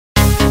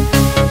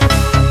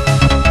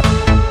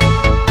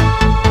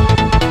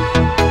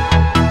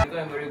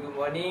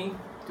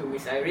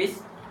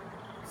Diaries.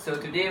 So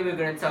today we're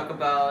going to talk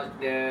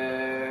about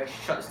the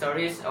short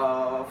stories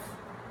of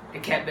The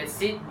Catbird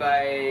Seed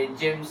by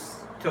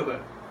James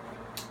Thurber.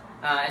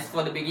 As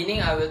for the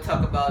beginning, I will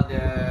talk about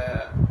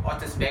the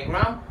author's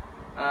background.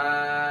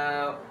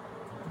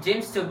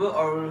 James Thurber,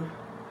 or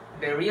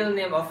the real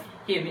name of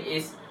him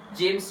is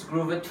James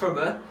Grover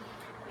Thurber.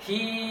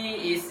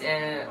 He is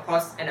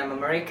an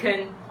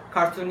American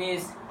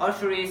cartoonist,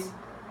 authorist,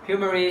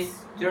 humorist,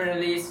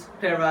 journalist,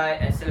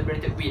 playwright, and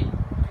celebrated wit.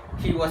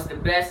 He was the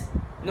best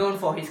known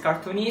for his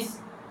cartoonists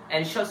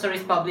and short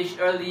stories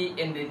published early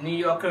in the New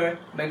Yorker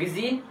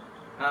magazine,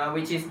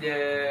 which is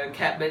the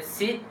Catbird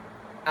Seed,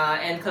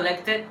 and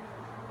collected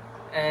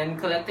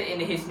in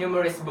his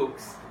numerous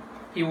books.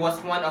 He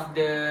was one of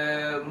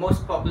the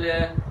most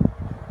popular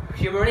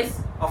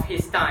humorists of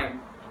his time.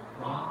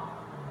 Wow.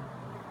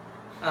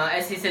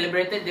 As he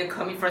celebrated the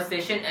comic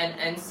frustration and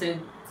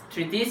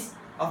eccentricities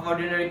of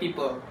ordinary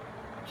people.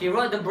 He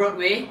wrote the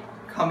Broadway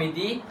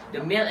comedy The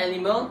Male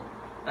Animal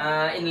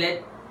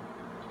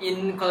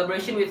in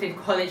collaboration with his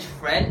college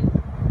friend,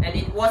 and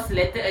it was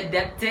later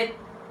adapted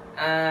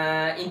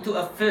into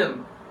a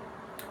film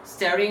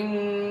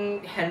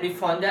starring Henry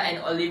Fonda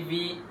and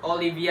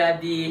Olivia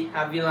de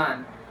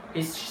Havilland.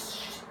 His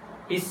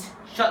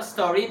short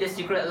story The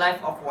Secret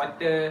Life of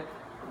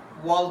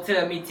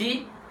Walter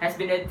Mitty has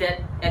been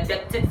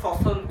adapted for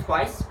film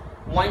twice,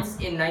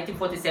 once in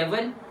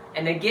 1947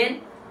 and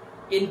again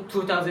in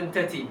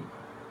 2013.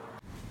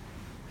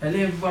 Hello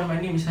everyone, my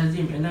name is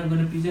Hazim and I'm going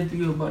to present to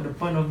you about the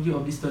point of view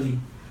of this story.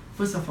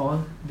 First of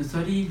all, the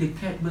story The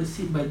Catbird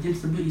Seed by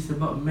James Thurber is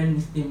about a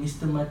man named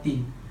Mr.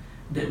 Martin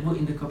that worked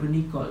in the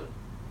company called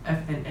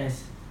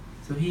FNS.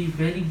 So he is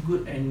very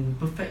good and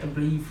perfect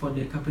employee for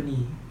the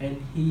company,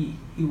 and he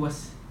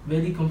was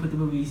very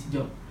comfortable with his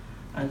job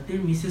until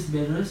Mrs.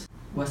 Barrows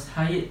was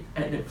hired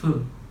at that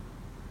firm.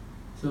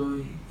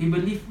 So he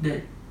believed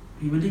that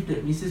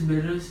Mrs.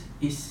 Barrows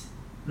is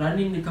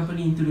running the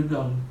company into the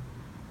ground,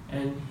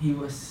 and he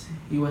was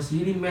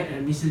really mad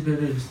at Mrs.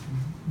 Barrows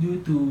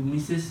due to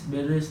Mrs.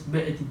 Barrows'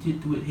 bad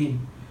attitude toward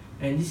him,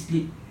 and this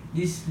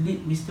led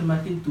Mr.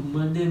 Martin to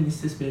murder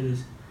Mrs.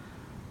 Barrows.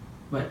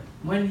 But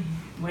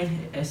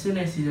as soon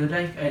as he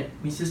arrived at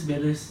Mrs.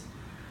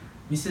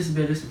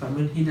 Barrows'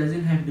 apartment, he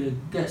doesn't have the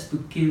guts to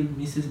kill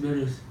Mrs.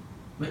 Barrows.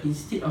 But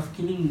instead of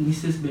killing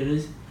Mrs.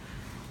 Barrows,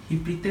 he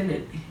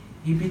pretended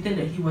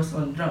he was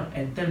on drug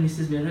and tell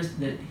Mrs. Barrows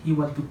that he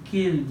want to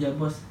kill their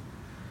boss.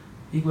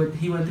 He want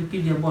to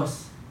kill their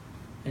boss,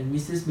 and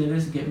Mrs.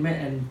 Barrows get mad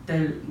and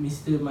tell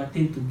Mr.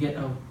 Martin to get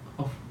out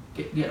of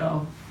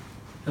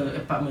her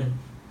apartment.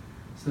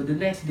 So the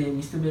next day,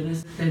 Mr.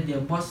 Barrows tell their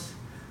boss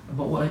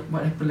about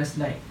what happened last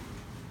night.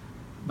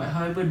 But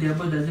however, their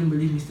boss doesn't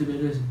believe Mr.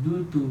 Barrows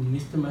due to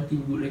Mr.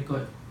 Martin's good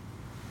record.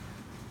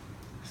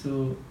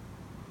 So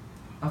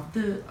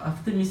after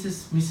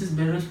Mrs.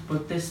 Barrows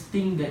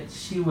protesting that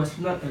she was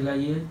not a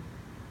liar,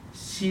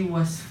 she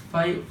was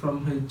fired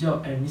from her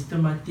job, and Mr.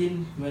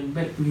 Martin went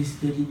back to his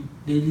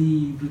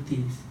daily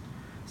routines.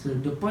 So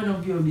the point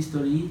of view of this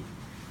story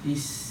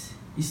is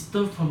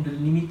told from the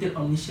limited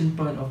omniscient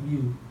point of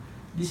view.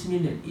 This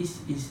means that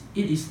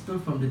it is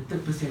told from the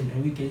third person,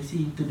 and we can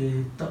see into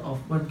the thought of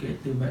one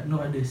character but no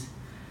others.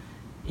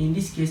 In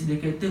this case, the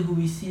character who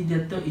we see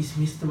their thought is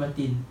Mr.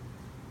 Martin.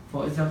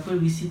 For example,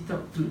 we see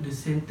thought through the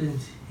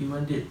sentence he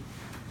wanted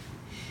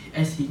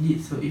as he did,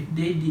 so if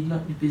they did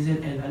not represent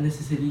an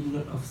unnecessary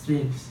note of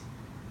strength.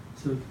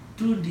 So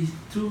through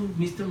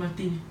Mr.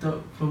 Martin's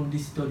thought from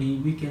this story,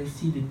 we can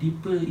see the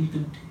deeper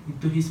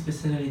into his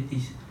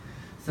personalities,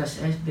 such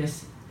as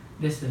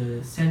there's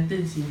a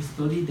sentence in the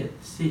story that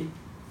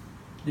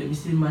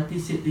Mr. Martin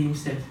said to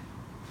himself.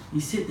 He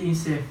said to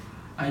himself,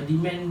 "I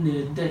demand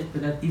the death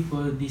penalty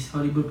for this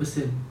horrible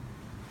person."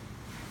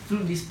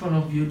 Through this point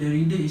of view, the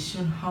reader is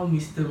shown how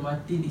Mr.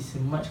 Martin is a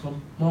much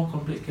more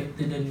complex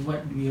character than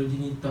what we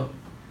originally thought.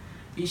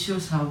 It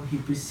shows how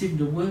he perceives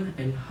the world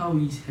and how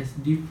he has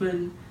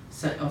different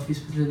sides of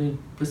his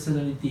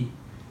personality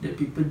that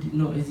people did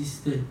not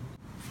existed.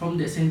 From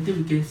that sentence,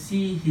 we can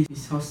see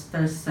his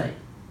hostile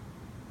side.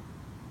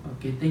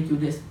 Okay, thank you.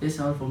 That's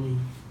all for me.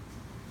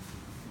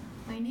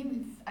 My name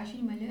is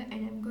Ashini Mala,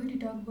 and I'm going to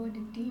talk about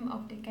the theme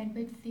of the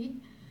Catbird Seed.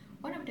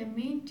 One of the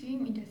main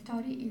themes in the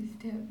story is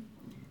the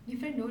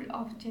different role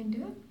of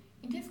gender.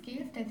 In this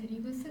case, there's a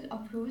reversal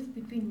of roles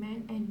between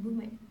man and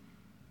woman.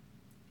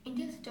 In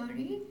this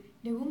story,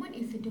 the woman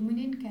is the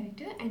dominant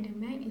character and the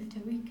man is the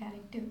weak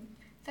character.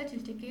 Such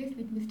is the case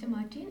with Mr.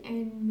 Martin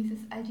and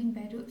Mrs. Algin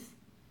Barrows.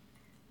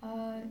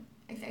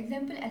 As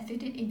example, as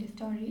stated in the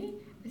story,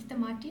 Mr.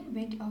 Martin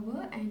went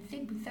over and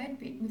sat beside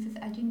with Mrs.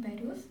 Algin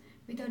Barrows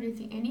without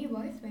raising any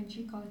voice when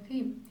she called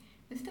him.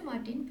 Mr.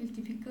 Martin feels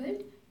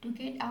difficult to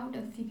get out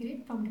a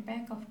cigarette from the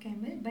pack of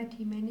Camel, but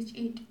he managed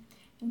it.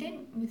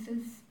 Then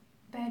Mrs.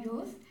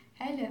 Barrows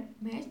held a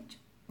match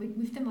with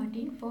Mr.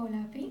 Martin for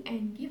laughing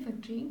and gave a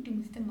drink to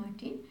Mr.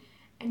 Martin.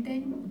 And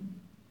then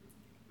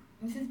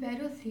Mrs.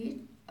 Barrows said,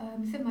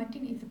 Mr.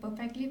 Martin is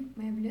perfectly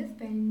marvelous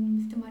when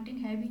Mr. Martin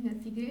having a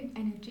cigarette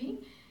and a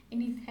drink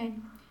in his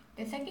hand.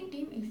 The second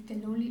theme is the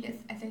loneliness.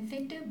 As I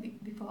said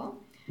before,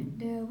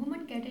 the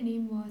woman character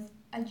name was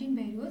Algin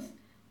Barrows,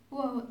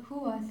 who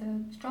was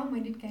a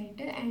strong-minded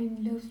character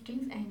and loves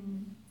drinks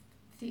and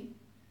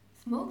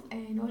smokes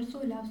and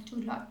also loves to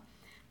lot.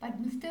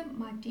 But Mr.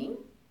 Martin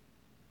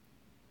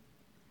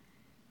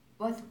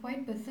was a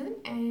quiet person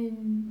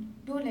and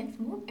don't like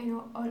smoke and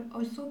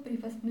also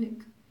prefers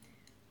milk.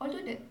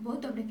 Although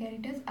both of the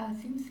characters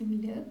seem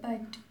similar,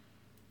 but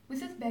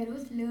Mrs.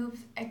 Barrows loves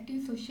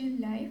active social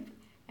life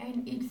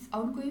and its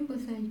outgoing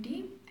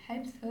personality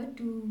helps her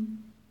to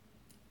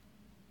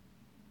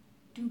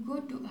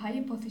go to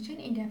higher position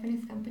in the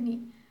finance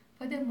company.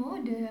 Furthermore,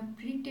 the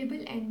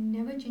predictable and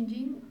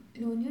never-changing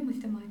loner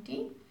Mr.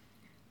 Martin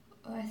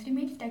has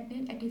remained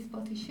stagnant at his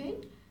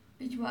position,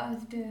 which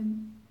was the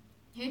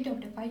head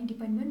of the fire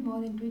department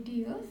more than 20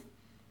 years.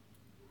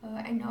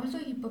 And also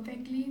he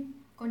perfectly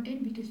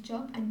content with his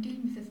job until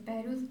Mrs.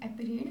 Barrow's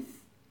appearance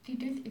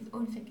threatens his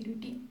own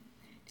security.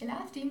 The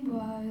last theme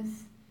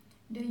was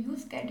the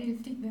use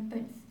characteristic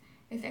weapons.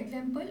 As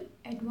example,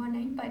 at one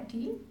night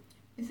party,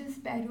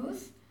 Mrs.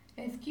 Barrows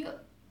rescued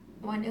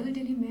one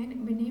elderly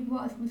man, the name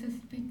was Mrs.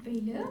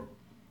 Whitweiler,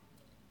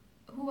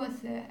 who was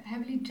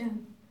heavily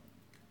drunk.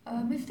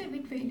 Mr.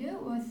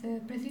 Whitweiler was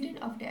president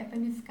of the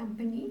FNS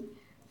company,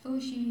 so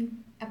she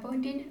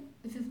appointed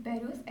Mrs.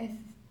 Barrows as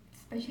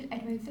special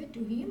advisor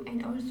to him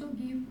and also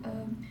give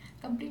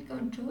complete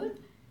control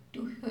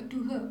to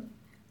her.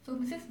 So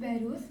Mrs.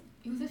 Barrows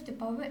uses the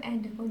power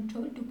and the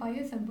control to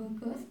fire some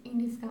workers in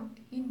the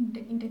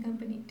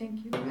company.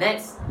 Thank you.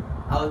 Next,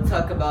 I'll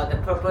talk about the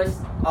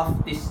purpose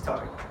of this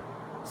story.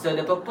 So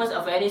the purpose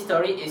of any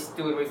story is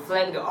to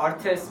reflect the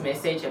author's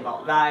message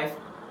about life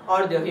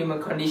or the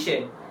human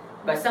condition.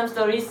 But some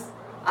stories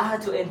are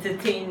to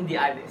entertain the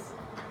others.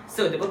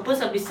 So the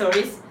purpose of these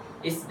stories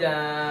is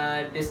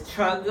the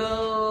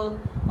struggle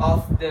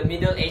of the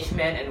middle-aged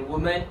man and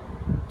woman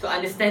to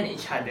understand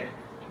each other.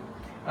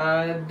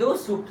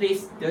 Those who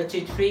plays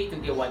dirty trick to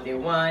get what they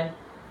want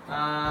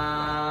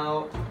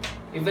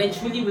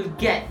eventually will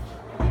get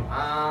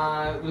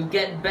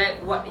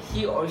back what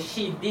he or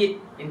she did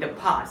in the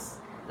past.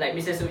 Like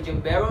Mrs.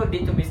 Ujung Barrow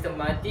did to Mr.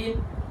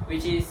 Martin,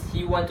 which is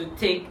he want to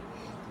take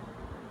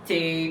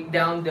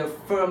down the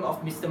firm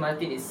of Mr.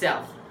 Martin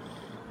itself.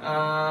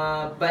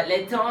 But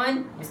later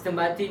on, Mr.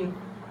 Martin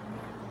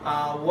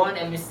won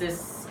and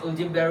Mrs.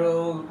 Ujung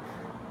Barrow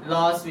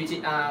lost, which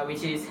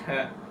is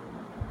her.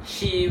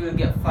 She will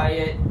get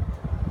fired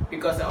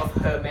because of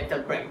her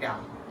mental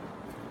breakdown.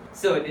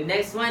 So the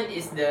next one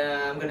is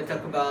I'm gonna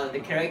talk about the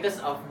characters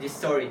of this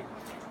story.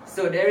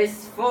 So there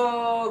is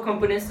 4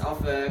 components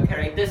of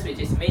characters, which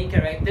is main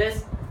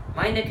characters,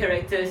 minor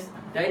characters,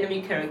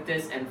 dynamic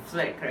characters, and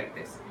flat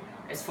characters.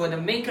 As for the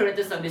main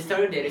characters of the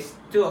story, there is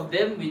 2 of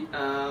them,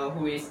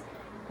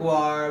 who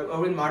are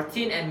Owen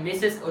Martin and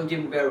Mrs.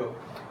 Ujung Barrow.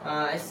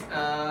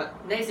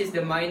 Next is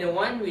the minor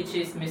one, which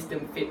is Mr.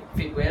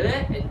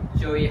 Fitzwiller and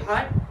Joey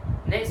Hart.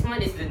 Next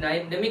one is the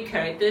dynamic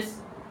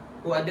characters.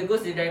 Who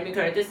undergoes the dynamic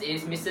characters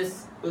is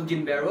Mrs.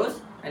 Ujung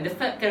Barrows, and the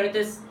flat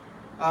characters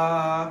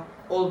are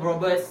Old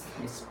Roberts,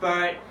 Miss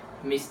Spart,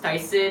 Miss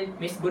Tyson,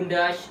 Miss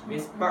Bundash,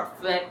 Miss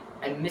Bartflat,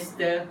 and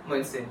Mr.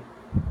 Munson.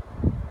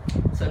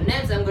 So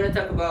next, I'm going to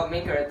talk about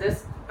main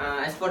characters.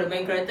 As for the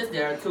main characters,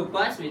 there are 2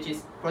 parts, which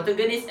is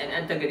protagonist and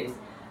antagonist.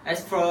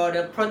 As for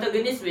the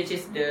protagonist, which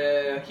is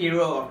the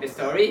hero of the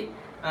story,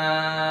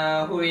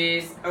 who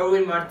is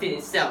Erwin Martin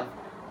itself.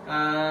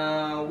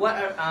 What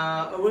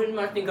are Erwin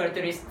Martin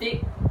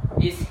characteristic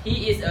is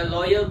he is a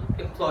loyal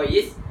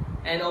employee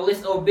and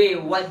always obey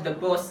what the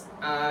boss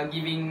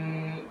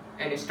giving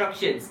and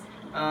instructions.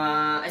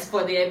 As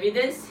for the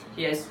evidence,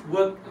 he has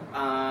worked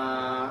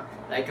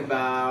like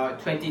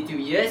about 22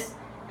 years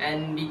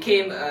and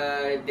became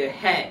the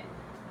head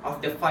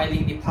of the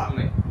filing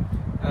department.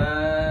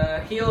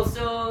 He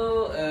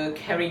also a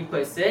caring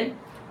person,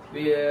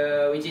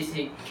 which is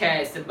he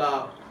cares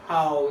about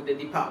how the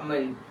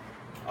department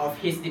of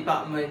his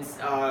departments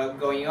are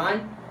going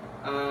on,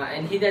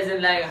 and he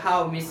doesn't like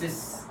how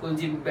Mrs.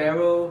 Ujung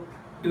Barrow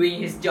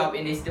doing his job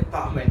in his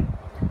department.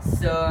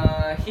 So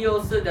he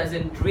also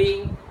doesn't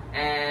drink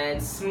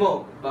and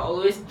smoke, but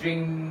always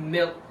drink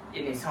milk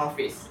in his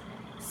office.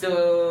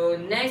 So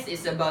next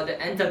is about the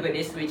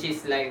antagonist, which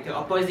is like the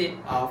opposite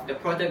of the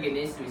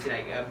protagonist, which is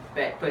like a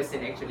bad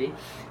person actually.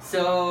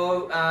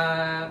 So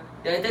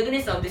the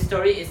antagonist of the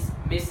story is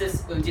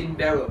Mrs. Ujung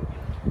Barrow.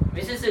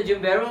 Mrs.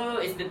 Ujung Barrow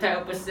is the type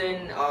of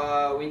person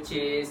which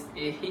is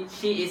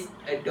she is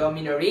a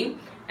domineering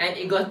and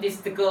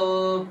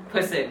egotistical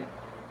person.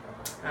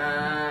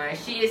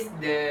 She is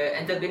the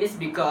antagonist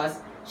because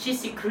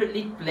she's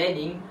secretly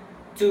planning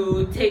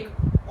to take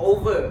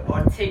over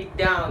or take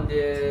down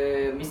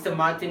the Mr.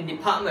 Martin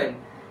department.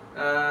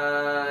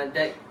 As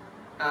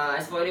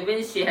for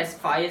events, she has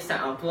fired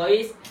some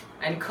employees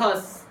and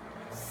caused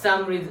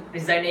some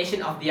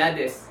resignation of the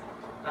others.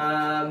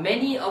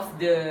 Many of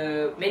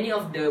the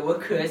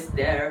workers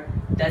there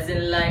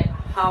doesn't like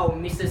how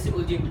Mrs.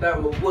 Ujung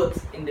Barrow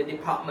works in the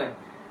department.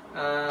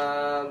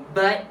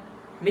 But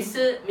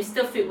Mr.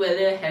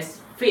 Fitzwiller has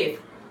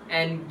faith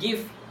and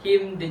give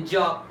him the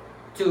job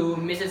to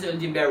Mrs.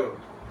 Ulgin Barrow.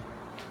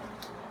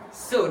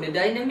 So the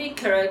dynamic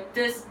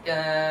characters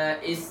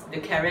is the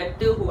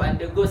character who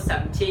undergoes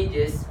some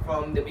changes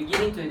from the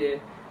beginning to the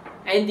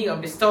ending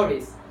of the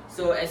stories.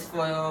 So as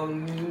for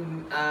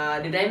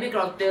the dynamic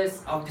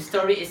characters of the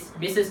story is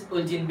Mrs.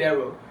 Ulgin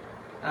Barrow.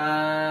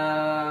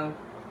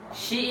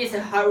 She is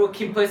a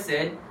hardworking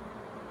person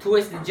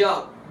towards the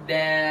job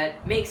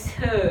that makes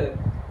her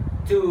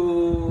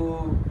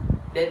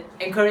that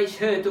encourage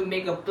her to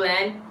make a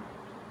plan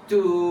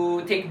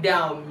to take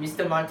down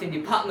Mr. Martin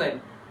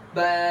department.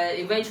 But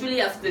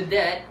eventually after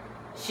that,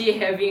 she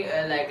having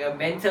a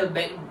mental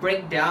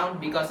breakdown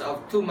because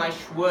of too much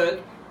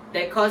work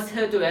that caused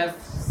her to have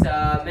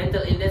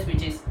mental illness,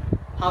 which is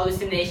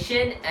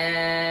hallucination,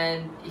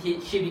 and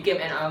she became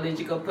an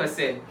illogical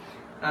person.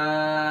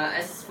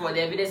 As for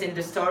the evidence in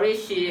the story,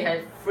 she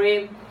had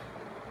framed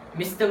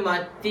Mr.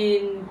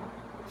 Martin.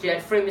 She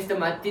had framed Mr.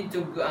 Martin to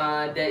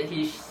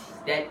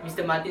that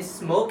Mr. Martin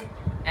smoke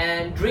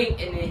and drink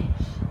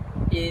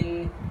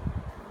in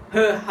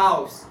her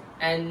house,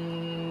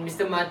 and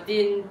Mr.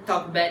 Martin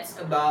talked bad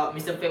about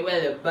Mr.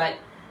 Fetweller, but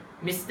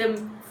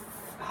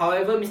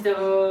however,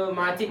 Mr.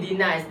 Martin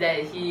denies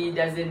that he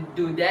doesn't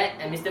do that,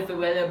 and Mr.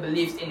 Fetweller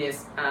believes in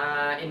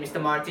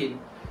Mr. Martin.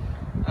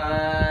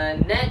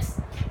 Next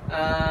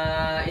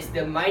is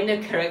the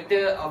minor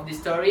character of the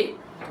story.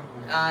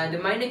 The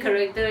minor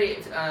character,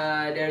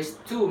 there's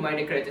two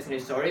minor characters in the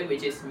story,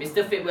 which is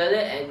Mr.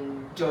 Fetweller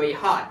and Joy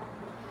Hart.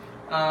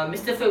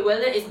 Mr.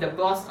 Fetweller is the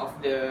boss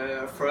of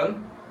the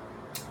firm.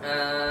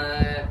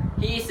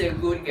 He is a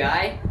good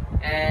guy,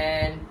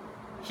 and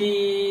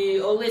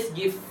he always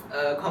gives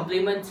a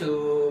compliment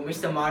to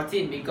Mr.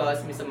 Martin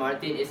because Mr.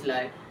 Martin is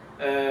like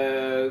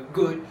a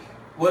good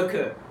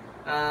worker.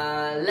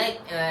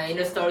 In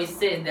the story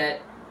says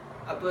that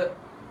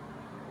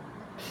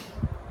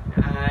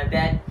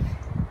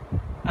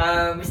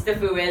Mr.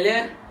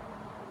 Fetweller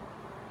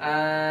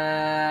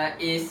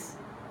is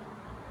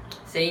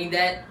saying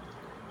that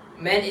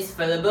man is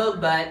fallible,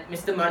 but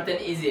Mr. Martin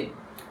isn't.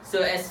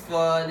 So as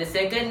for the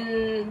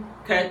second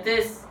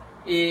characters,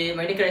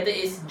 minor character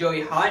is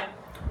Joy Hart.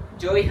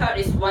 Joy Hart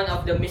is one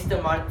of the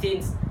Mr.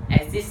 Martin's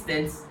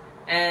assistants,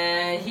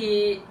 and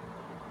he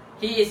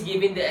is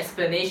giving the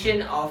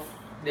explanation of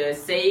the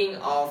saying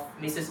of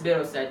Mrs.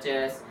 Barrow, such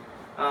as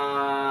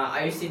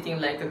are you sitting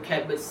like a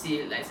catbird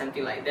seat, like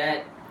something like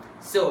that.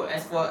 So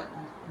as for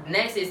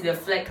next is the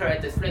flag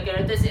characters. Flag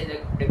characters is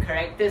the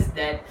characters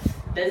that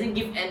doesn't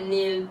give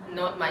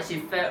not much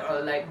effect,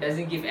 or like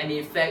doesn't give any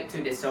effect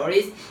to the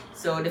stories.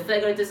 So the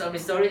flag characters of the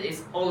stories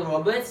is Old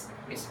Roberts,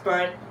 Miss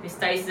Peart, Miss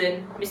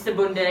Tyson, Mr.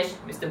 Bondash,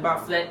 Mr.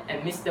 Bartlett,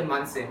 and Mr.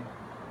 Munson.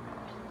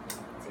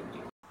 Thank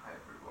you. Hi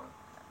everyone.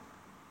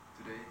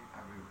 Today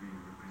I will be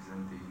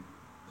representing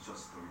a short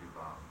story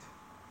about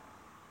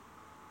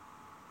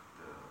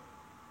the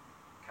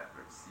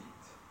Catbird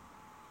seat,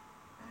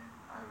 and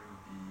I will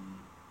be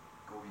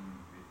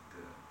going with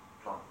the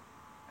plot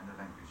and the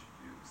language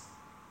used.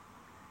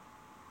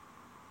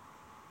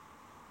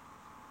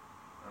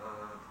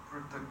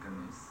 The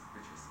protagonist,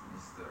 which is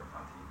Mr.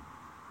 Martin,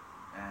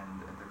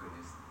 and the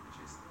antagonist, which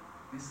is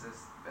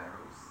Mrs.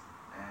 Barrows,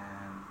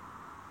 and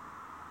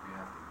we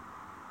have the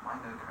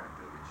minor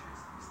character, which is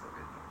Mr.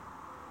 Winter.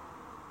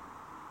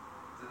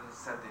 The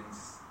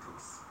settings took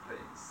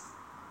place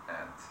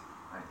at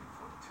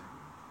 1942,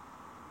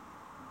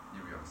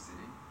 New York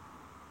City,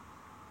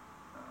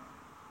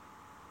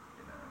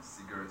 in a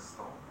cigarette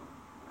store,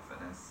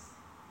 FNS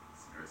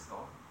cigarette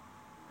store,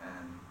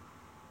 and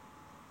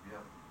we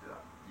have the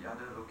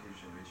other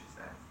location, which is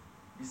at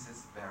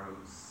Mrs.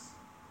 Barrows'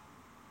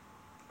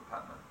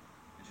 apartment,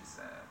 which is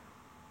at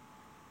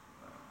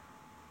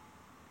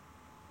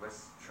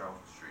West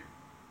 12th Street.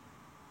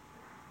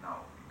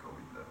 Now we go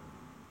with the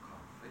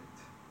conflict.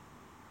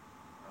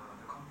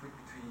 The conflict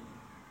between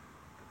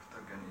the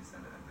protagonist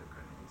and the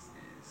antagonist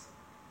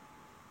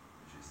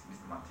which is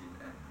Mr. Martin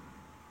and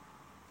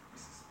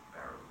Mrs.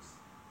 Barrows.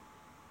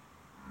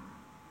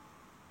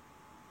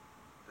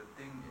 The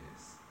thing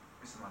is,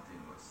 Mr.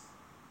 Martin was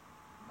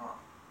not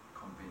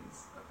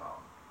convinced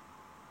about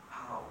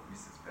how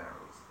Mrs.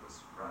 Barrows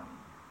was running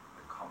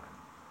the common,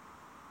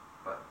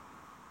 but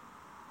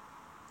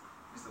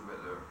Mr.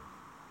 Weller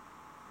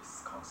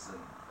is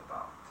concerned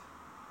about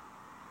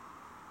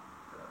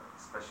the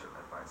special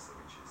advisor,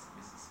 which is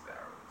Mrs.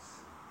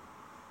 Barrows,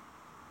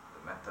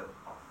 the method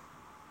of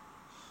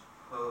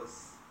her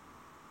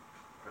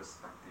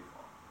perspective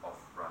of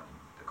running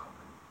the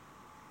company.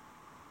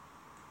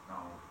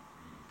 Now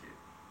we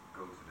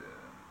go to the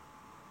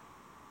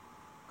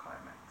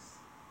climax.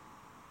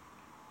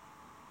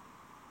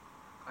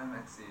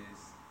 Climax is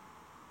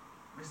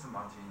Mr.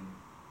 Martin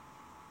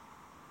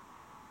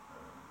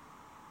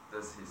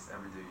does his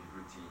everyday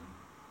routine,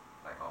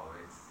 like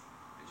always,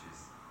 which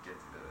is get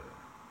to the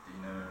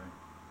dinner,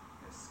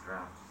 his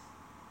crafts,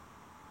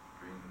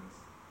 drinks,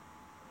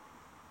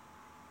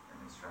 and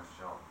his craft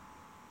shop.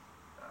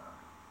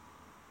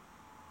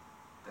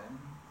 Then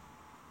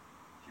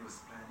he was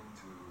planning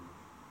to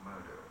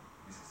murder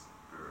Mrs.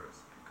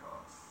 Burroughs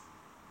because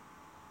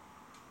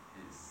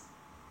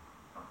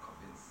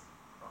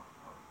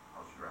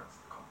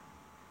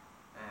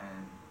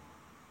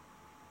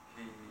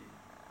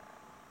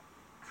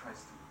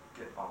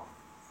off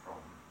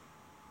from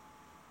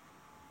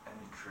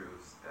any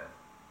truth that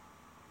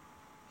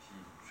he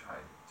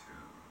tried to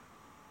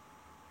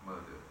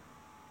murder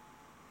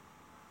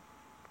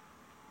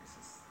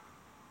Mrs.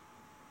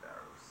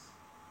 Barrows,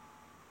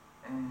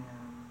 and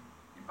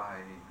he buy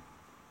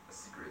a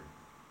cigarette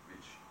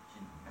which he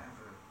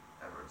never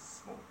ever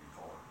smoked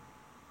before.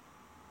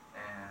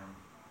 And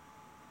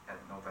at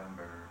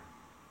November,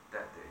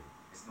 that day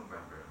is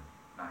November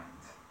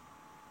 9th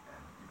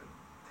and even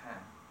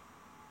 10th,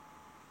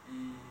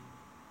 he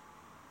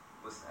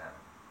was at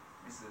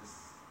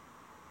Mrs.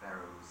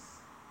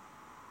 Barrows'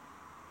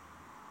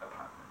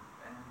 apartment,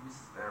 and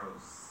Mrs.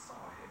 Barrows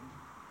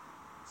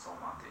saw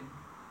Martin,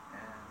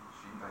 and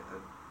she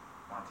invited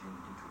Martin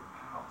into her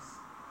house,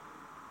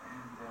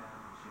 and then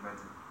she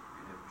invited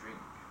with a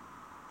drink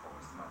for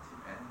Mr. Martin,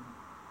 and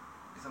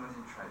Mr.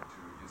 Martin tried to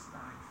use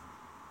knife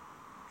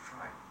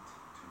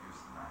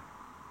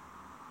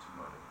to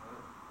murder her,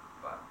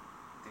 but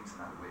things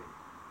another way.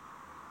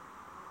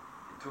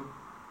 He took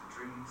the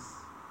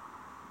drinks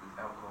with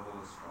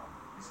alcohols from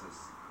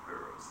Mrs.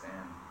 Barrows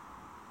and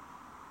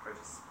tried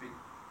to speak,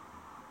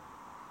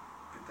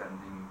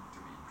 pretending to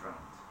be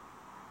drunk,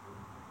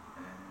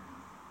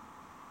 and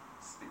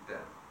speak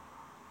that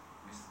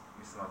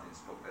Mr. Martin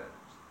spoke that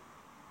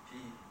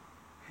he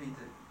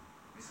hated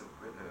Mr.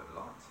 Wheeler a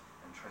lot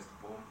and tries to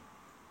bomb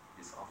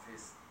his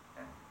office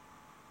and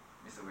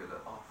Mr. Wheeler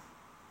off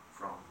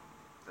from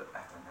the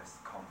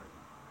FNS company.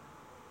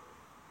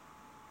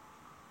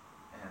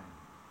 And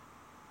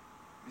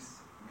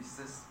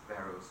Mrs.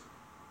 Barrows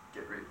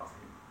get rid of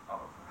him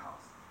out of her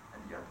house.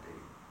 And the other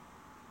day,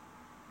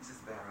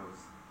 Mrs.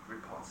 Barrows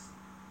reports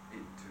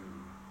it to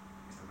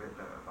Mr.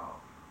 Wheeler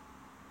about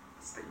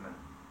the statement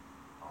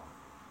of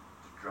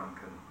the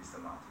drunken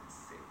Mr. Martin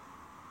said.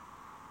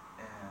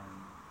 And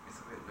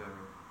Mr. Wheeler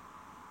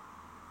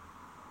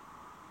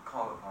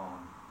called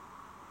upon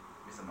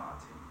Mr.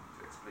 Martin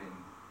to explain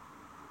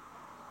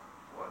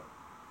what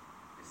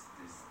is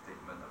this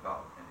statement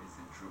about and is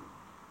it true.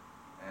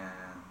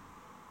 And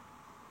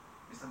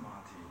Mr.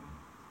 Martin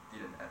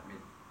didn't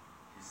admit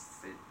he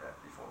said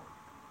that before.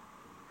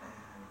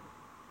 And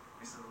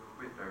Mr.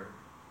 Wheeler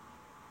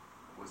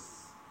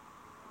was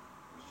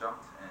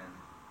shocked and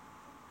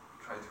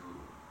tried to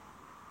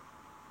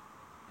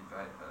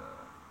invite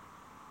a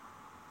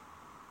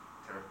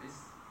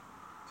therapist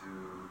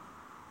to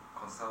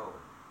consult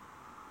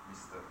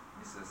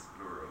Mrs.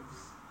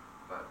 Burroughs,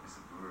 but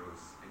Mr.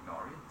 Burroughs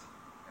ignored it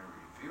and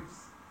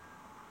refused,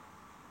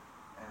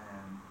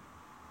 and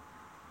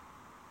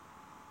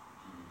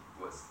he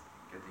was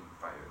getting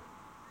fired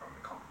from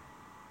the company.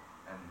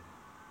 And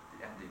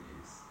the ending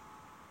is,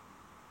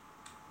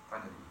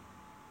 finally,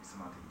 Mr.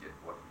 Martin get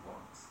what he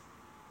wants,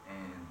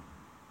 and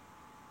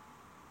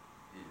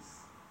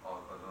he's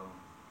all alone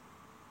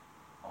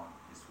on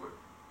his work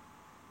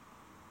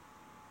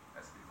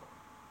as before.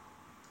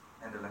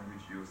 And the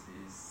language used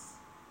is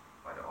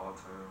by the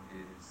author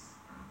is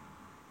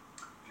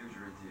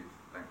figurative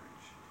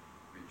language,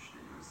 which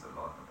they use a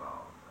lot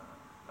about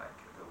like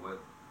the word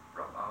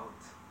rub out,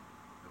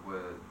 the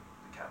word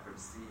the catbird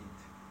seed,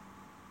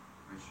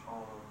 which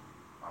all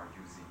are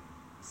using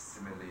the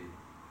simile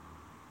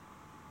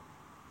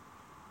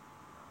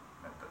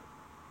method.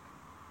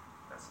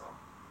 That's all.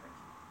 Thank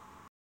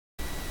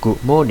you.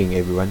 Good morning,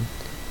 everyone.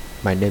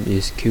 My name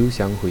is Q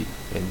Xianghui,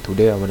 and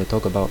today I want to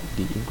talk about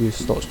the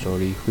English short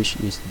story, which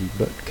is the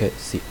bird cat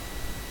seat.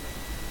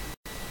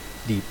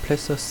 The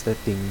pleasure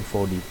setting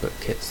for the bird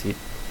cat seat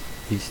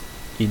is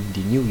in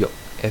the New York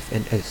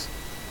FNS,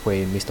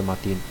 where Mr.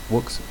 Martin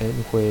works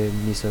and where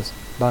Mrs.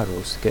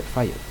 Barrows get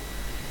fired.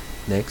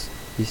 Next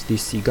is the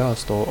cigar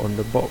store on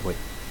the Broadway,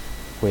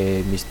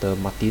 where Mr.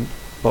 Martin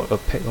bought a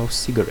pack of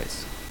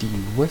cigarettes. The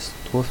West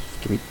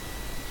 12th Street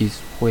is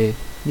where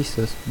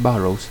Mrs.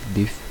 Barrows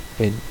lives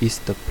and is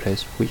the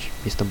place which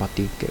Mr.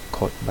 Martin get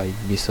caught by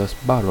Mrs.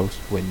 Barrows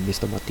when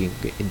Mr. Martin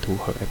get into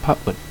her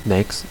apartment.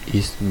 Next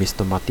is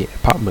Mr. Martin's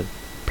apartment,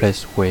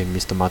 place where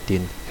Mr.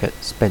 Martin had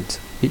spent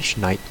each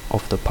night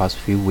of the past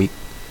few weeks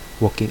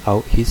working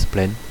out his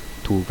plan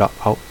to rat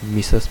out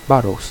Mrs.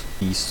 Barrows.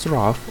 The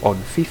Shrub on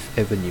 5th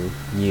Avenue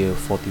near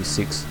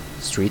 46th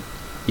Street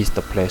is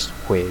the place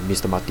where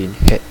Mr. Martin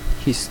had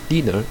his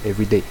dinner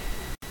every day.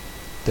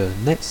 The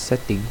next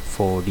setting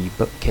for the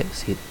bird cat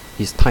seat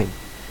is time.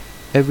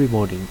 Every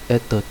morning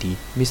at 8:30,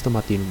 Mr.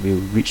 Martin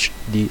will reach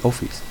the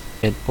office,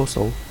 and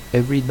also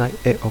every night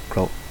at 8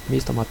 o'clock,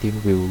 Mr.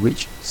 Martin will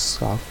reach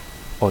Scarf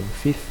on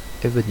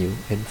 5th Avenue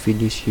and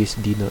finish his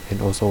dinner and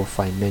also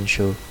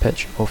financial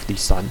patch of the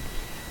sun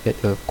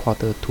at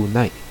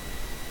 8:45.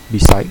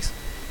 Besides,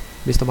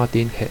 Mr.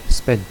 Martin had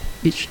spent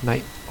each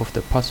night of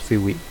the past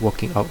few weeks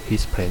working out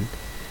his plan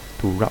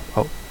to rub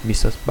out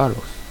Mrs.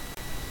 Barrows.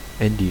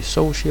 And the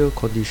social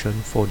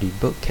condition for the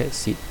bird cat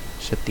seat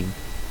setting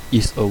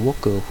is a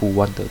worker who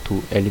wanted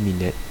to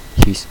eliminate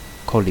his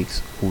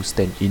colleagues who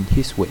stand in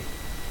his way.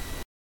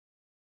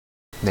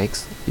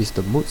 Next is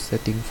the mood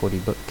setting for the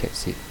bird cat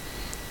seat.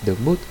 The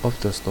mood of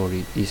the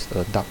story is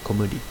a dark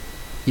comedy.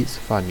 It's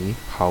funny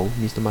how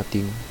Mr.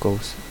 Martin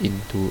goes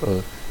into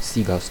a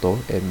cigar store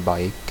and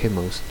buy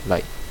Camels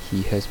like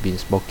he has been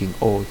smoking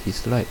all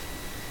his life.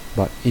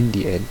 But in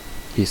the end,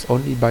 he's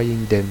only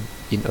buying them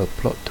in a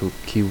plot to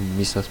kill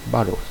Mrs.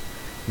 Burroughs,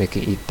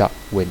 making it dark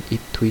when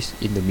it twists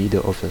in the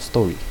middle of the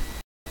story.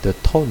 The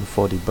tone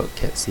for the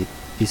birdcat seat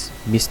is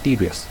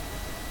mysterious.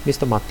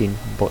 Mr. Martin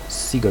bought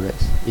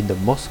cigarettes in the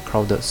most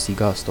crowded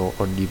cigar store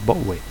on the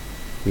Broadway,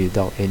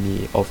 without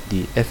any of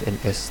the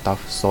F&S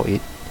staff saw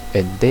it,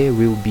 and they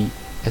will be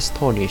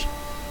astonished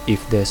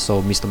if they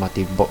saw Mr.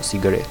 Martin bought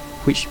cigarettes,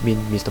 which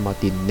means Mr.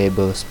 Martin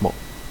never smoked.